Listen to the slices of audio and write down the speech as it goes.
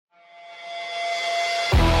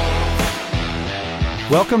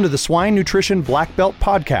Welcome to the Swine Nutrition Black Belt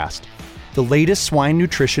Podcast, the latest swine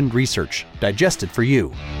nutrition research digested for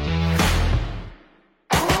you.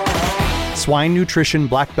 Swine Nutrition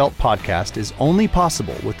Black Belt Podcast is only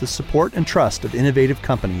possible with the support and trust of innovative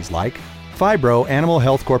companies like Phibro Animal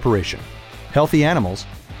Health Corporation, Healthy Animals,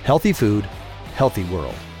 Healthy Food, Healthy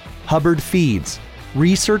World, Hubbard Feeds,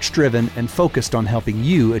 research-driven and focused on helping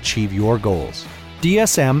you achieve your goals.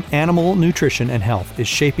 DSM Animal Nutrition and Health is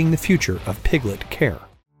shaping the future of piglet care.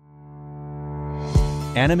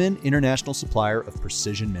 Animan International Supplier of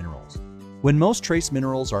Precision Minerals. When most trace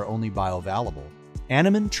minerals are only bioavailable,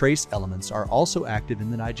 Animan trace elements are also active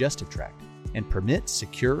in the digestive tract and permit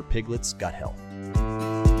secure piglets' gut health.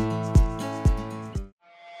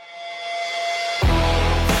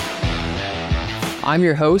 I'm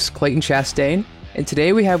your host, Clayton Chastain, and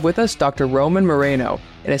today we have with us Dr. Roman Moreno,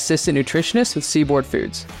 an assistant nutritionist with Seaboard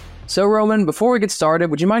Foods. So Roman, before we get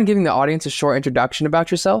started, would you mind giving the audience a short introduction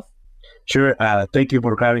about yourself? Sure. Thank you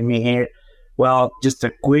for having me here. Well, just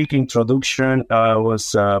a quick introduction. I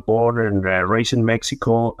was born and raised in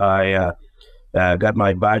Mexico. I got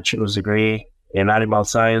my bachelor's degree in animal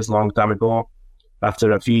science a long time ago.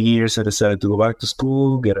 After a few years, I decided to go back to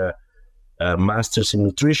school, get a master's in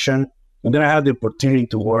nutrition. And then I had the opportunity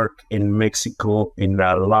to work in Mexico in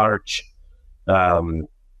a large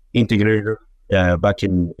integrator back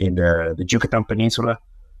in the Yucatan Peninsula.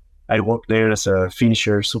 I worked there as a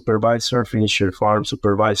finisher farm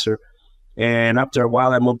supervisor. And after a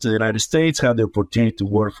while, I moved to the United States, had the opportunity to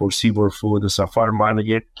work for Seaboard Food as a farm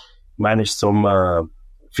manager, managed some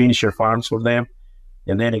finisher farms for them.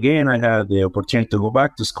 And then again, I had the opportunity to go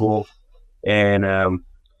back to school and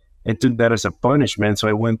I took that as a punishment. So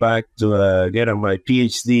I went back to get my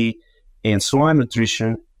PhD in swine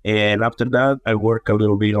nutrition. And after that, I worked a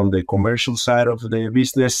little bit on the commercial side of the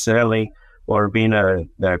business, selling or being a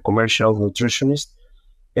commercial nutritionist.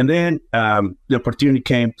 And then the opportunity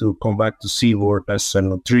came to come back to Seaboard as a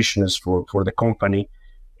nutritionist for the company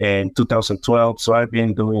in 2012. So I've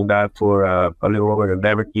been doing that for a little over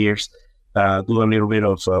 11 years, do a little bit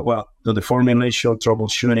of, do the formulation,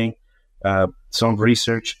 troubleshooting, some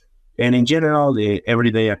research, and in general, the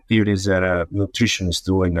everyday activities that a nutritionist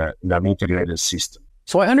do in an integrated system.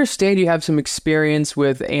 So I understand you have some experience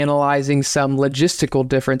with analyzing some logistical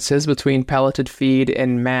differences between pelleted feed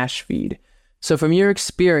and mash feed. So from your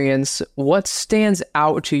experience, what stands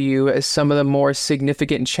out to you as some of the more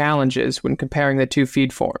significant challenges when comparing the two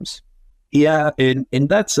feed forms? Yeah, and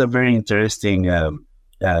that's a very interesting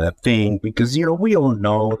thing because, we all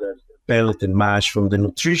know that pellet and mash from the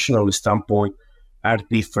nutritional standpoint are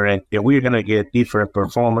different, and we're going to get different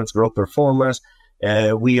growth performance.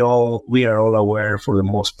 We are all aware for the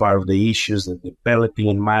most part of the issues that the pelleting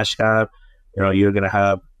and mash have. You're going to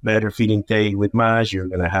have better feed intake with mash. You're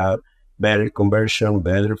going to have better conversion,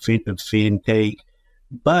 better feed intake.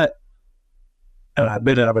 But I'm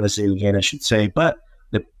going to say it again, I should say, but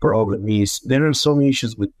the problem is there are some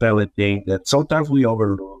issues with pelleting that sometimes we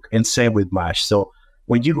overlook, and same with mash. So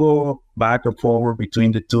when you go back and forward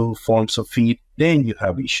between the two forms of feed, then you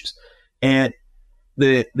have issues. And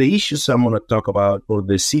the issues I'm going to talk about, or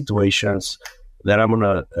the situations that I'm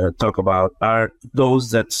going to talk about, are those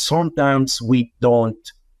that sometimes we don't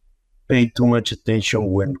pay too much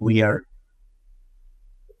attention when we are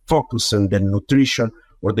focused on the nutrition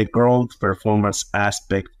or the growth performance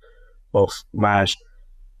aspect of mash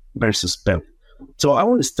versus pellet. So I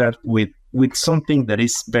want to start with something that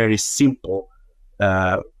is very simple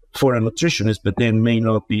for a nutritionist, but then may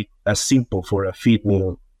not be as simple for a feed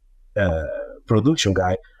mill production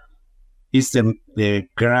guy, is the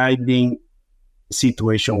grinding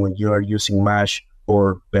situation when you are using mash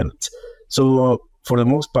or pellets. So for the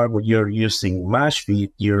most part, when you're using mash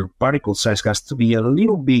feed, your particle size has to be a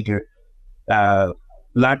little bigger,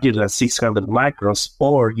 larger than 600 microns,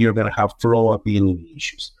 or you're going to have flowability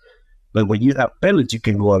issues. But when you have pellets, you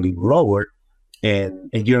can go a little lower, and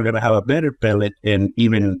you're going to have a better pellet and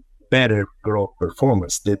even better growth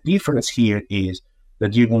performance. The difference here is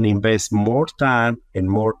that you're going to invest more time and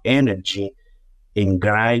more energy in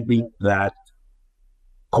grinding that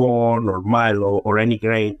corn or milo or any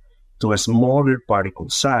grain to a smaller particle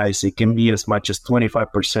size. It can be as much as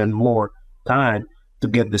 25% more time to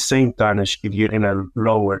get the same tonnage if you're going to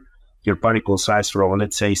lower your particle size from,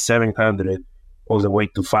 let's say, 700 all the way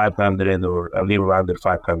to 500 or a little under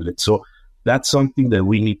 500. So that's something that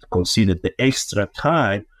we need to consider, the extra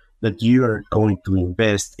time that you are going to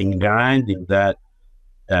invest in grinding that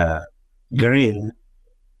grain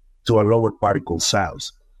to a lower particle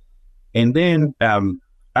size. And then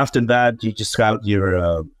after that, you just have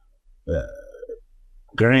your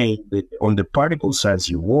grain on the particle size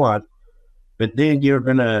you want. but then you're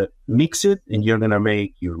going to mix it and you're going to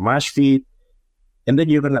make your mash feed, and then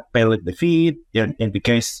you're going to pellet the feed. In the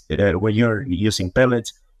case when you're using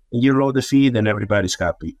pellets, and you load the feed and everybody's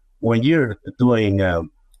happy. When you're doing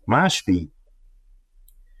mash feed,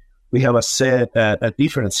 we have a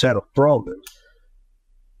different set of problems,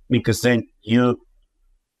 because then you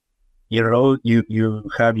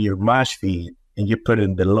have your mash feed and you put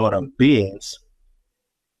in the load of beans,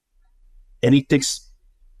 and it takes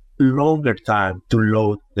longer time to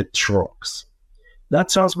load the trucks.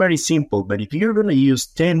 That sounds very simple, but if you're going to use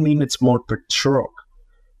 10 minutes more per truck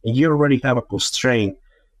and you already have a constraint,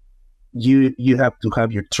 you have to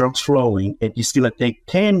have your trucks flowing, and it's going to take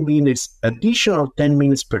additional 10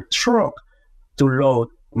 minutes per truck to load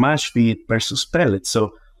mash feed versus pellets.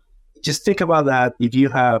 So just think about that. If you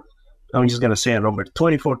have, I'm just going to say a number,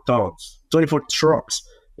 24 trucks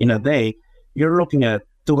in a day, you're looking at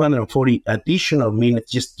 240 additional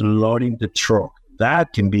minutes just loading the truck.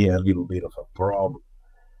 That can be a little bit of a problem.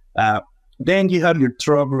 Then you have your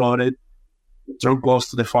truck loaded, the truck goes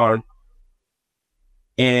to the farm,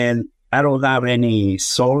 and I don't have any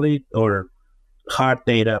solid or hard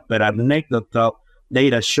data, but anecdotal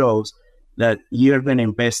data shows that you're going to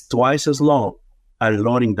invest twice as long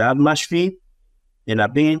unloading that mash feed in a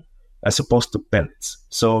bin as opposed to pellets.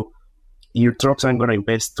 So your trucks are going to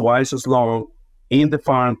invest twice as long in the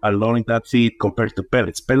farm unloading that feed compared to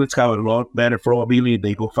pellets. Pellets have a lot better flowability.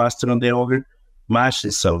 They go faster on the auger. Mash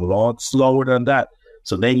is a lot slower than that.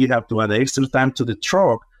 So then you have to add extra time to the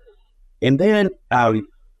truck. And then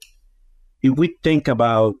if we think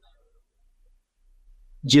about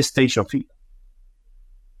gestation feed,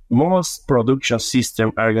 most production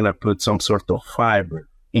systems are going to put some sort of fiber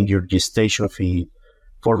in your gestation feed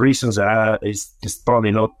for reasons that is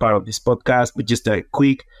probably not part of this podcast, but just a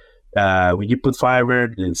quick, when you put fiber,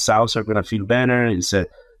 the sows are going to feel better.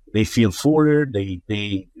 They feel fuller,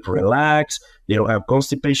 they relax, they don't have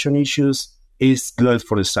constipation issues. It's good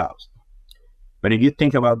for the sows. But if you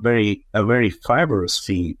think about a very fibrous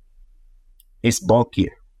feed, it's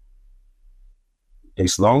bulkier.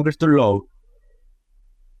 It's longer to load.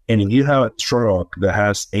 And if you have a truck that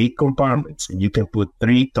has 8 compartments and you can put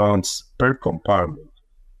 3 tons per compartment,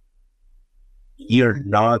 you're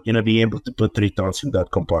not going to be able to put 3 tons in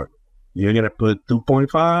that compartment. You're going to put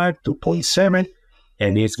 2.5, 2.7,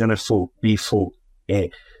 and it's going to be full.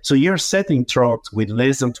 So you're setting trucks with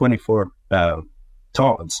less than 24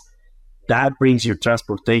 tons. That brings your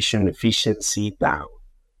transportation efficiency down.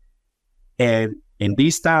 And in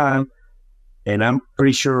this time, and I'm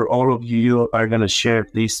pretty sure all of you are going to share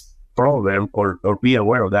this problem or be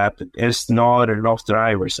aware of that, there's not enough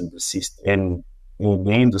drivers in the system and in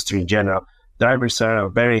the industry in general. Drivers are a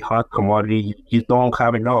very hot commodity. You don't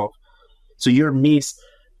have enough. So you're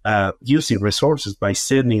using resources by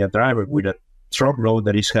sending a driver with a truckload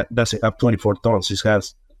that doesn't have 24 tons. It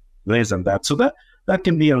has less than that. So that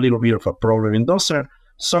can be a little bit of a problem. And those are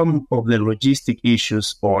some of the logistic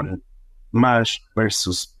issues on mash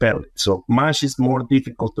versus pellet. So mash is more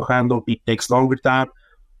difficult to handle. It takes longer time.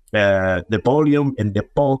 The volume and the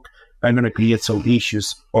bulk are going to create some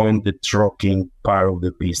issues on the trucking part of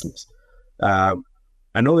the business.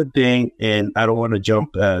 Another thing, and I don't want to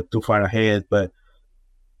jump too far ahead, but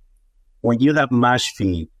when you have mash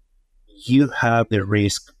feed, you have the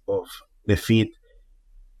risk of the feed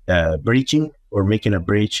breaching or making a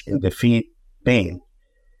breach in the feed pan.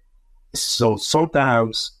 So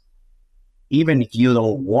sometimes, even if you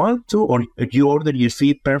don't want to, or if you order your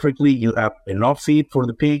feed perfectly, you have enough feed for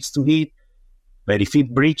the pigs to eat, but if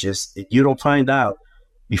it breaches, if you don't find out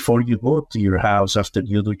before you go to your house after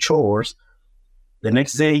you do chores, the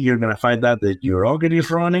next day you're going to find out that your auger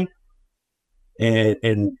is running,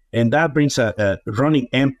 and that brings a running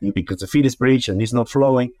empty because the feed is breached and it's not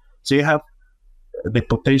flowing. So you have the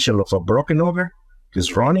potential of a broken auger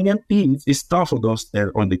because running empty is tough on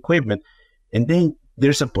on the equipment, and then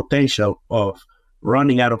there's a potential of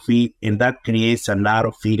running out of feed, and that creates an out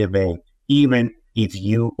of feed event, even if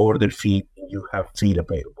you order feed and you have feed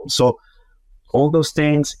available. So all those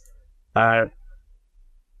things are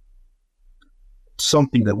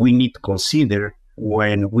something that we need to consider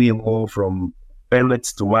when we move from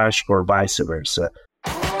pellets to mash or vice versa.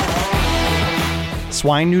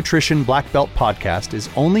 Swine Nutrition Black Belt Podcast is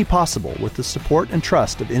only possible with the support and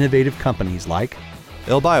trust of innovative companies like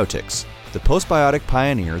L-Biotics, the postbiotic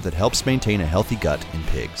pioneer that helps maintain a healthy gut in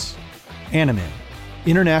pigs. Animin,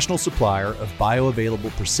 international supplier of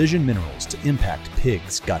bioavailable precision minerals to impact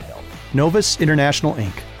pigs' gut health. Novus International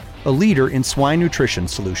Inc., a leader in swine nutrition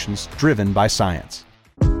solutions driven by science.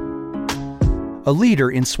 A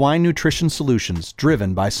leader in swine nutrition solutions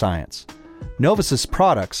driven by science. Novus's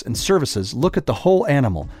products and services look at the whole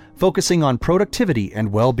animal, focusing on productivity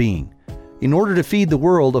and well-being, in order to feed the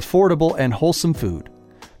world affordable and wholesome food.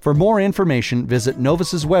 For more information, visit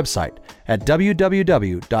Novus's website at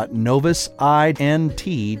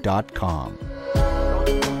www.novusint.com.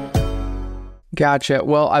 Gotcha.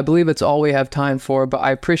 Well, I believe it's all we have time for, but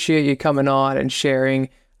I appreciate you coming on and sharing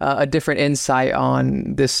a different insight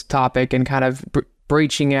on this topic and kind of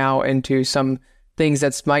breaching out into some things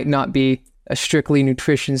that might not be a strictly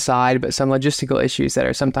nutrition side, but some logistical issues that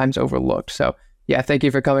are sometimes overlooked. So yeah, thank you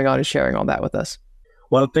for coming on and sharing all that with us.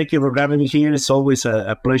 Well, thank you for having me here. It's always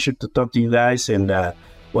a pleasure to talk to you guys. And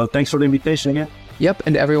well, thanks for the invitation again. Yep.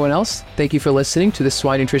 And to everyone else, thank you for listening to the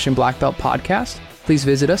Swine Nutrition Black Belt podcast. Please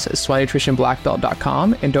visit us at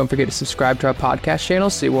swinenutritionblackbelt.com, and don't forget to subscribe to our podcast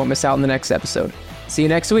channel so you won't miss out on the next episode. See you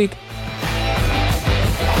next week.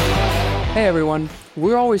 Hey everyone,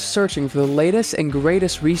 we're always searching for the latest and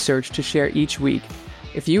greatest research to share each week.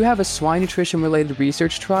 If you have a swine nutrition related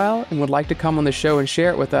research trial and would like to come on the show and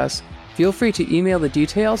share it with us, feel free to email the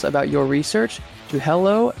details about your research to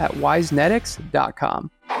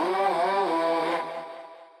hello@wisenetics.com.